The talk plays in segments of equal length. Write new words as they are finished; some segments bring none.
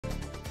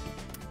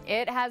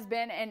It has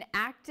been an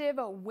active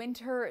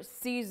winter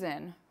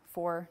season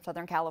for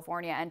Southern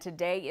California, and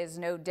today is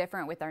no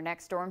different, with our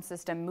next storm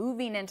system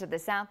moving into the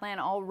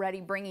Southland,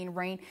 already bringing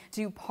rain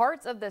to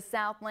parts of the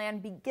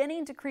Southland,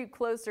 beginning to creep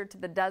closer to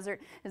the desert.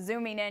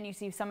 Zooming in, you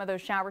see some of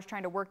those showers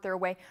trying to work their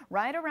way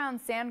right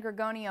around San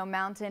Gorgonio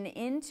Mountain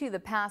into the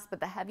pass, but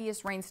the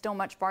heaviest rain still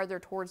much farther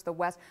towards the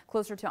west,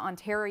 closer to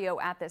Ontario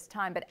at this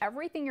time. But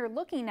everything you're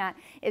looking at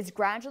is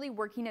gradually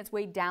working its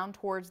way down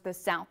towards the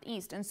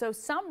southeast, and so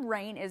some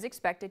rain is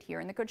expected here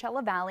in the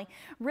Coachella Valley,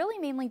 really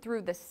mainly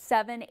through the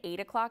 7-8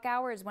 o'clock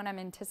hour is when I'm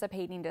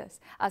anticipating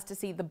us to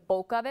see the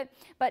bulk of it.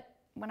 But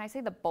when I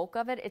say the bulk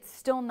of it, it's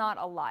still not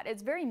a lot.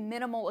 It's very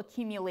minimal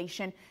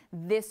accumulation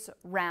this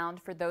round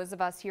for those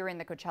of us here in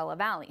the Coachella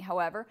Valley.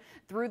 However,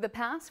 through the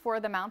pass for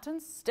the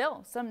mountains,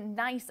 still some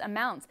nice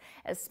amounts,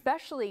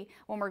 especially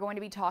when we're going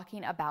to be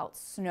talking about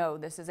snow.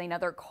 This is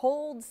another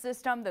cold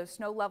system. Those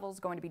snow levels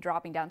going to be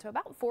dropping down to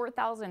about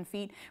 4,000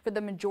 feet for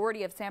the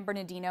majority of San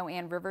Bernardino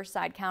and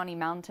Riverside County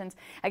mountains.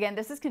 Again,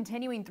 this is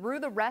continuing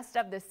through the rest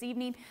of this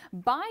evening.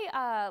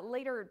 By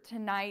later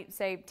tonight,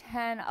 say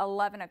 10,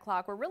 11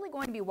 o'clock, we're really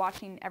going to be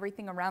watching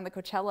everything around the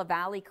Coachella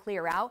Valley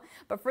clear out,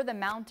 but for the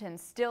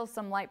mountains, still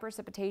some light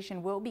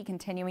precipitation will be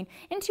continuing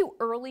into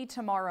early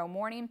tomorrow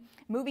morning.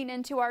 Moving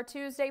into our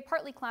Tuesday,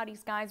 partly cloudy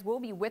skies will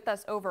be with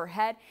us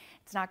overhead.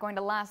 It's not going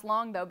to last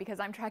long though,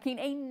 because I'm tracking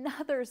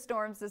another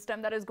storm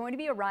system that is going to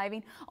be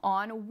arriving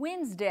on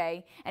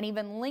Wednesday and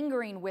even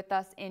lingering with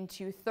us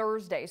into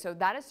Thursday. So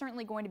that is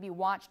certainly going to be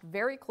watched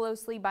very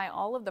closely by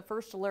all of the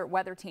first alert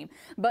weather team.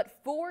 But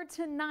for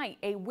tonight,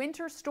 a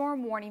winter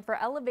storm warning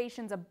for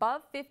elevations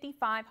above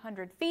 5,500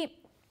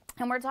 feet,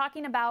 and we're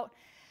talking about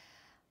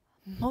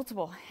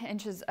multiple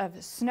inches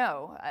of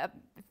snow,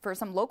 for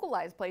some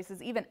localized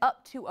places even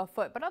up to a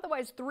foot, but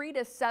otherwise 3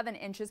 to 7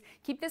 inches.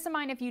 Keep this in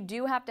mind if you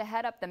do have to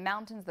head up the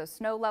mountains. The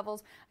snow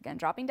levels again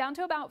dropping down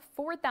to about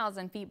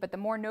 4,000 feet, but the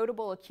more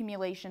notable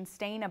accumulation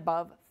staying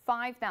above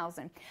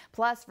 5,000.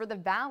 Plus, for the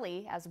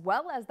valley as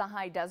well as the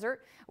high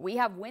desert, we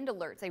have wind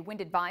alerts, a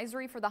wind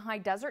advisory for the high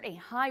desert, a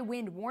high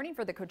wind warning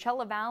for the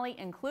Coachella Valley,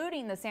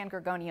 including the San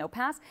Gorgonio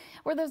Pass,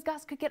 where those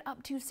gusts could get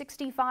up to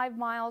 65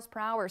 miles per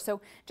hour. So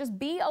just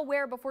be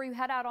aware before you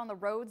head out on the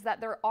roads that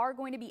there are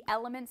going to be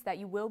elements that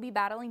you will be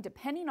battling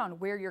depending on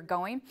where you're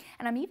going.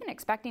 And I'm even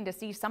expecting to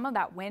see some of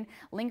that wind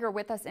linger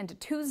with us into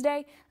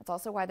Tuesday. That's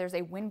also why there's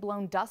a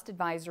wind-blown dust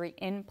advisory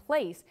in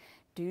place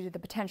due to the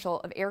potential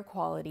of air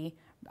quality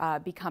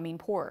becoming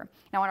poorer.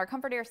 Now, on our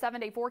Comfort Air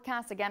 7-day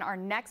forecast, again, our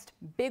next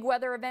big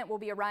weather event will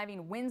be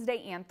arriving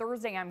Wednesday and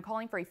Thursday. I'm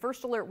calling for a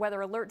first alert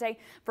weather alert day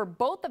for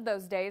both of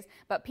those days.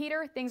 But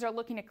Peter, things are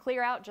looking to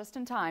clear out just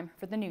in time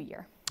for the new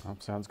year. Oh,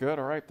 sounds good.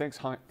 All right. Thanks,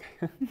 Hank.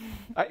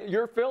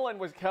 Your fill-in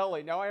was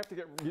Kelly. Now I have to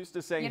get used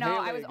to saying Haley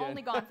I was again.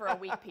 only gone for a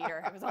week,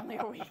 Peter. It was only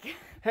a week.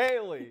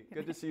 Haley,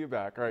 good to see you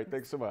back. All right.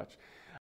 Thanks so much.